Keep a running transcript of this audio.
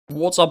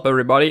What's up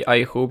everybody,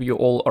 I hope you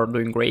all are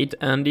doing great,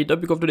 and the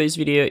topic of today's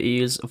video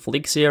is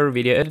Flixier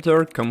Video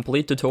Editor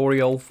complete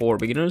tutorial for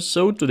beginners.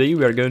 So today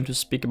we are going to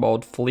speak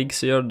about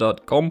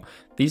Flixier.com.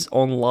 This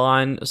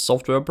online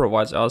software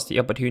provides us the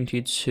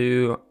opportunity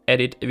to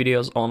edit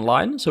videos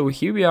online. So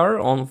here we are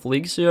on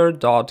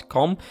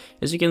Flixier.com.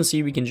 As you can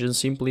see, we can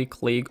just simply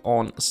click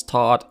on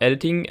start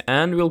editing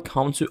and we'll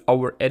come to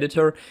our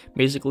editor.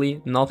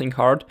 Basically nothing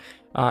hard.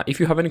 If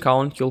you have an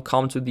account, you'll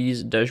come to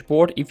this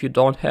dashboard. If you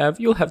don't have,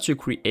 you'll have to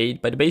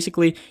create, but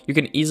basically you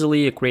can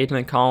easily create an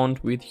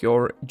account with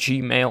your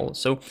Gmail.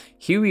 So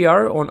here we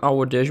are on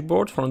our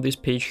dashboard. From this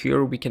page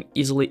here, we can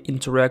easily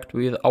interact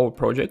with our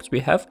projects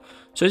we have.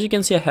 So as you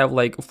can see, I have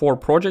like 4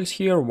 projects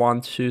here,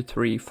 1, 2,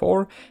 3,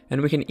 4,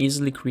 and we can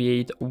easily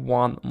create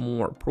one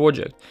more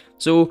project.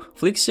 So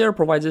Flixier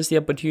provides us the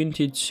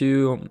opportunity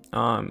to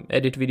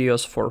edit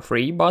videos for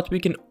free, but we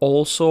can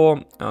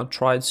also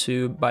try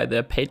to buy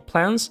the paid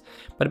plans.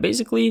 But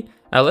basically,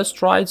 let's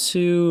try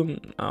to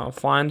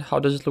find how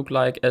does it look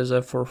like as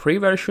a for free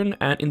version,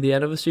 and in the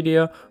end of this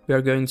video, we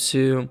are going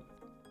to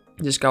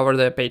discover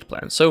the paid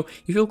plan. So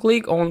if you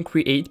click on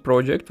create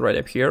project right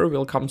up here,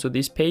 we'll come to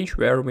this page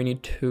where we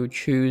need to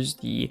choose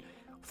the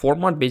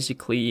format,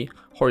 basically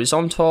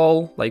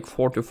horizontal, like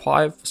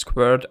 4:5,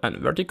 squared, and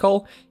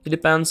vertical. It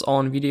depends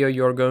on video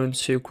you're going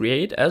to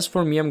create. As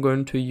for me, I'm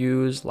going to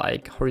use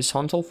like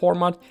horizontal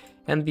format,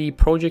 and the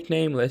project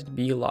name, let it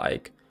be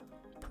like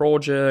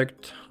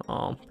project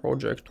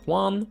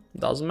 1,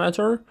 doesn't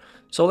matter.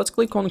 So let's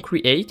click on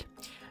create.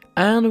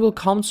 And we'll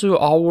come to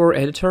our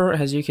editor.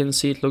 As you can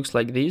see, it looks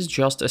like this,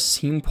 just a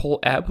simple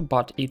app,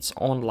 but it's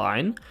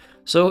online.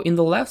 So in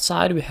the left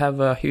side, we have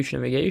a huge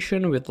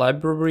navigation with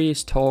library,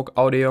 stock,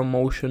 audio,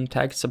 motion,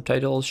 text,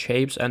 subtitles,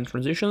 shapes, and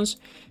transitions.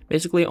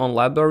 Basically on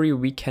library,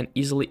 we can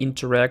easily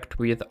interact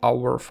with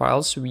our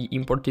files we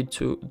imported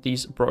to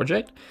this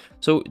project.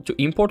 So to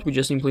import, we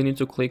just simply need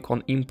to click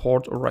on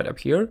import right up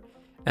here.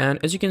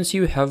 And as you can see,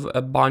 we have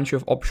a bunch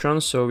of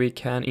options, so we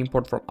can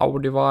import from our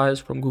device,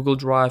 from Google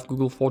Drive,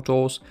 Google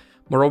Photos.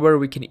 Moreover,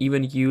 we can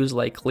even use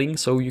like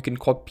links, so you can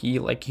copy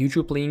like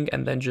YouTube link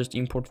and then just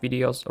import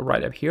videos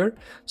right up here.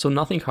 So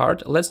nothing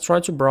hard. Let's try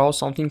to browse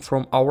something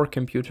from our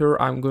computer.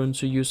 I'm going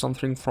to use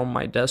something from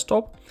my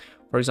desktop.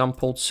 For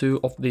example, 2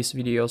 of these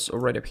videos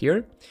right up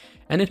here.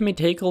 And it may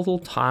take a little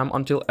time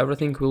until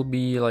everything will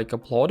be like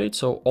uploaded.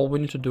 So all we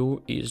need to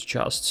do is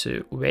just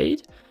to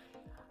wait.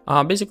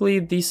 Basically,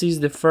 this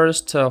is the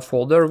first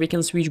folder. We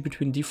can switch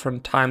between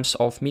different types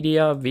of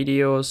media,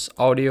 videos,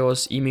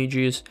 audios,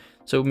 images.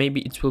 So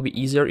maybe it will be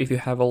easier if you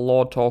have a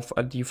lot of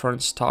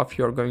different stuff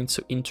you're going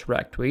to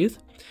interact with.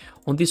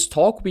 On this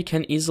talk, we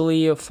can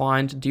easily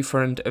find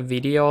different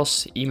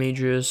videos,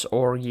 images,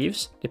 or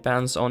GIFs,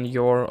 depends on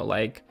your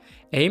like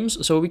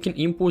aims. So we can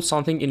input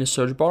something in a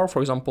search bar. For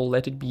example,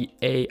 let it be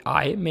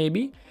AI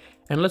maybe.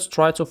 And let's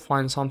try to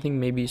find something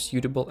maybe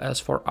suitable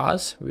as for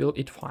us. Will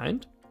it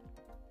find?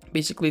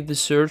 Basically, the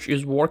search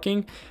is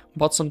working,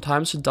 but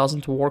sometimes it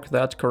doesn't work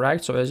that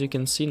correct. So as you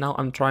can see now,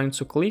 I'm trying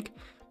to click,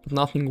 but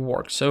nothing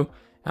works. So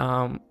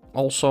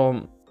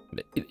also,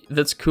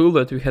 that's cool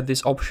that we had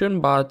this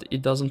option, but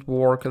it doesn't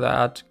work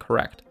that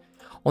correct.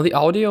 On the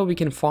audio, we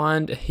can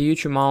find a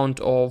huge amount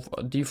of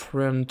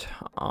different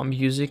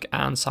music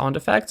and sound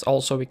effects.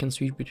 Also, we can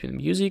switch between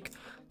music,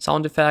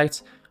 sound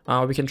effects.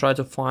 We can try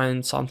to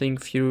find something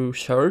through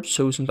search,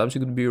 so sometimes it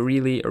could be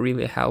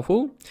really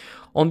helpful.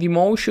 On the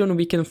motion,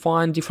 we can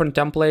find different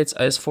templates.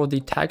 As for the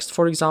text,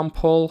 for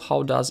example,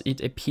 how does it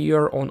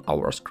appear on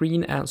our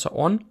screen and so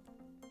on.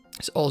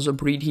 It's also a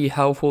pretty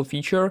helpful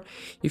feature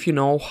if you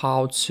know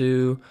how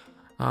to,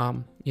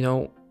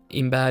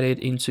 embed it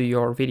into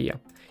your video.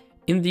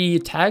 In the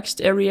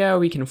text area,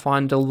 we can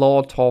find a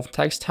lot of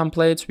text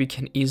templates we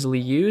can easily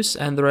use,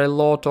 and there are a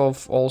lot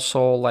of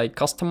also like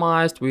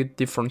customized with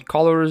different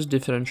colors,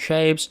 different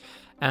shapes,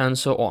 and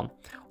so on.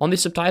 On the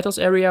subtitles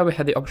area, we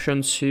have the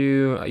option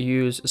to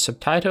use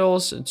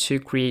subtitles, to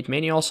create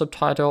manual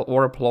subtitle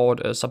or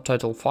upload a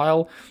subtitle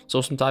file. So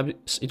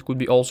sometimes it could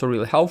be also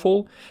really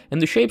helpful. In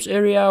the shapes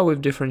area,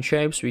 with different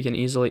shapes we can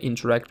easily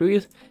interact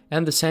with.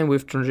 And the same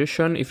with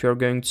transition, if you're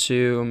going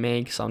to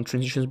make some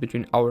transitions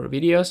between our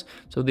videos.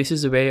 So this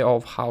is a way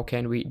of how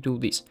can we do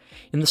this.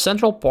 In the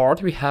central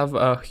part, we have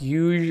a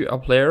huge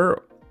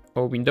player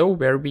or window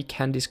where we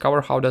can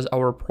discover how does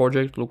our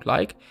project look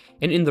like,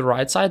 and in the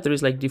right side there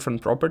is like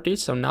different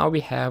properties. So now we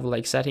have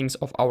like settings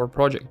of our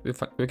project.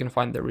 We can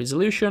find the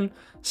resolution,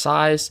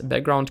 size,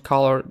 background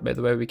color. By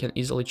the way, we can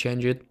easily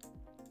change it,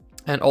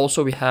 and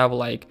also we have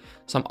like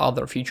some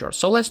other features.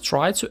 So let's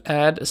try to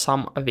add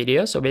some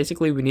videos. So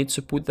basically we need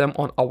to put them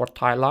on our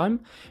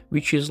timeline,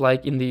 which is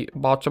like in the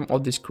bottom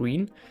of the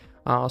screen.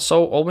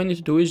 So all we need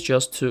to do is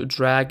just to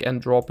drag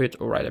and drop it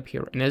right up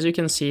here. And as you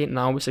can see,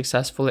 now we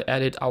successfully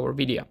added our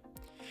video.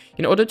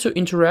 In order to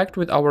interact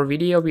with our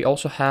video, we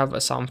also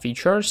have some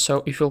features.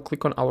 So if you'll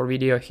click on our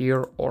video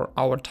here or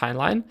our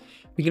timeline,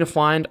 we can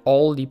find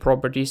all the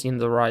properties in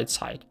the right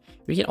side.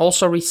 We can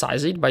also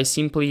resize it by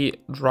simply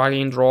drag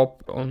and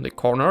drop on the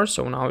corner.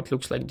 So now it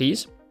looks like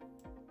this.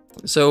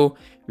 So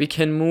we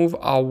can move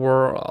our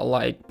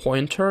like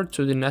pointer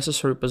to the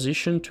necessary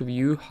position to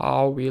view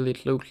how will it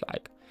look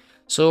like.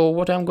 So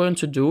what I'm going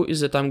to do is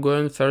that I'm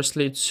going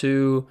firstly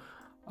to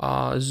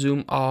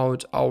zoom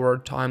out our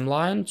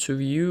timeline to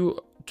view,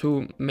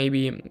 to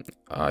maybe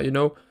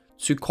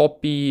to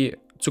crop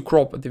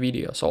the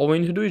video. So all we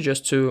need to do is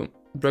just to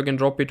drag and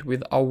drop it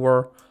with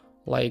our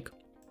like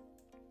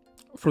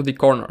through the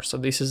corner. So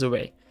this is the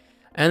way.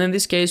 And in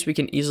this case, we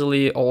can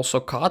easily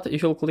also cut.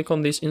 If you'll click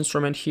on this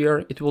instrument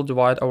here, it will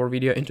divide our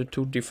video into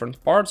 2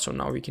 different parts. So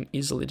now we can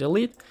easily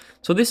delete.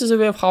 So this is a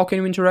way of how can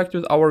we interact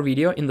with our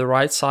video. In the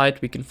right side,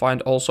 we can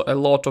find also a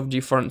lot of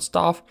different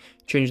stuff.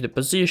 Change the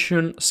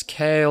position,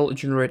 scale,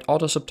 generate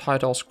auto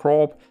subtitles,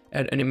 crop,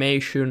 add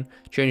animation,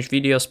 change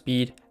video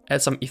speed,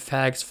 add some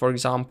effects, for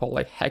example,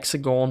 like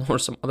hexagon or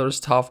some other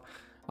stuff.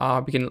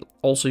 We can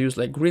also use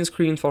like green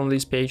screen from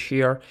this page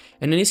here.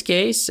 And in this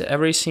case,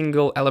 every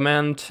single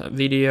element,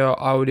 video,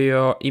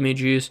 audio,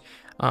 images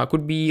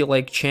could be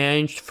like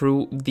changed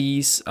through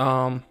these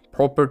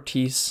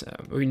properties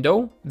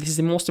window. This is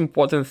the most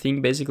important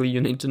thing basically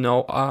you need to know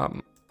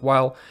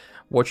while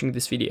watching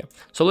this video.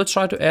 So let's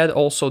try to add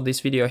also this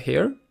video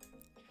here.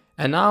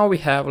 And now we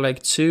have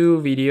like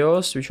 2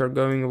 videos which are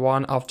going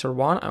one after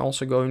one. I'm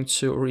also going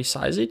to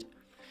resize it.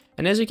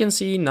 And as you can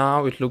see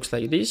now it looks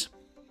like this.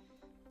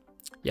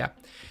 Yeah,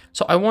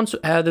 so I want to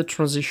add a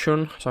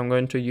transition, so I'm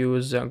going to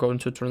use going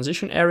to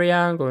transition area,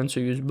 I'm going to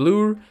use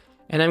blur,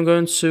 and I'm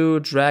going to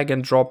drag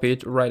and drop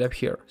it right up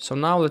here. So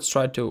now let's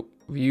try to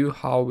view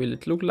how will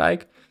it look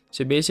like.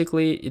 So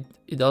basically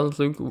it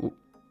doesn't look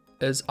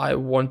as I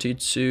wanted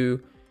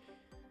to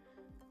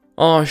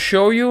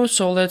show you.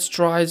 So let's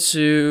try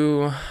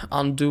to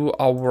undo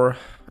our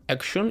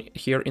action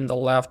here in the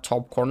left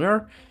top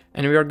corner.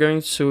 And we are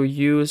going to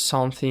use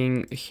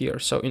something here.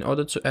 So in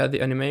order to add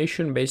the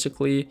animation,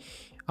 basically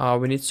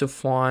we need to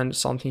find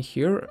something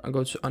here. I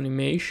go to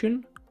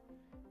animation,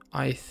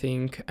 I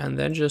think, and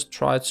then just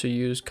try to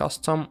use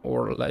custom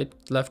or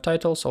left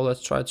title. So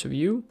let's try to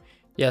view.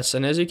 Yes,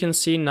 and as you can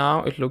see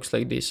now it looks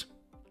like this.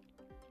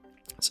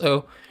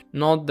 So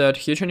not that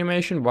huge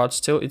animation, but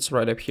still it's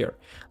right up here.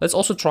 Let's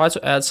also try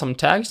to add some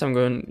text. I'm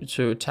going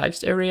to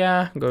text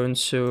area, I'm going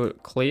to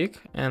click,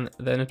 and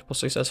then it was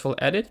successfully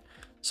added.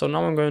 So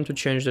now I'm going to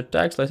change the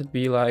text, let it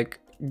be like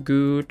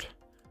good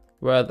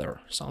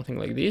weather, something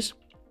like this.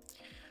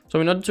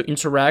 So in order to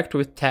interact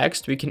with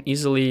text, we can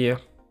easily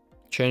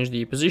change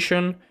the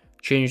position,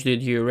 change the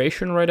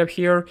duration right up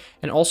here.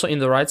 And also in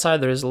the right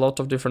side, there is a lot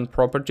of different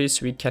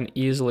properties we can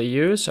easily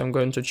use. I'm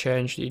going to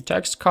change the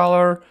text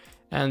color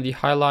and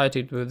highlight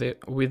it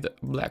with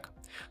black.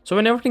 So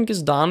when everything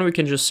is done, we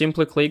can just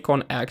simply click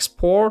on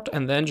export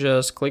and then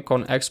just click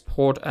on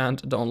export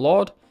and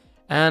download.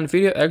 And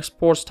video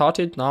export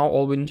started. Now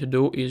all we need to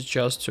do is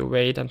just to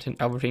wait until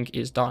everything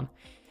is done.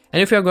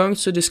 And if we are going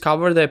to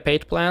discover the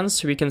paid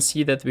plans, we can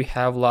see that we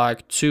have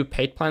like 2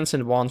 paid plans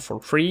and 1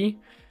 for free.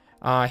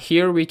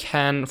 Here we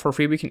can, for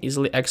free, we can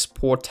easily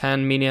export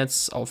 10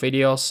 minutes of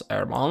videos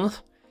a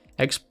month.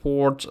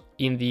 Export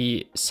in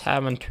the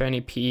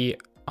 720p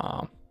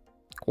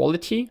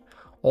quality.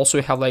 Also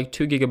we have like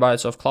 2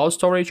 GB of cloud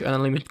storage and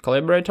unlimited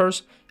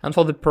collaborators. And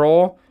for the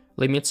pro,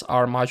 limits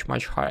are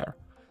much higher.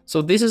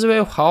 So this is a way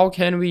of how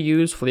can we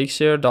use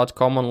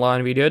Flixier.com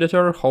online video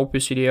editor. Hope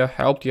this video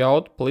helped you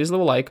out. Please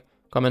leave a like,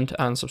 comment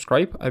and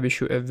subscribe. I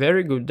wish you a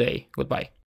very good day. Goodbye.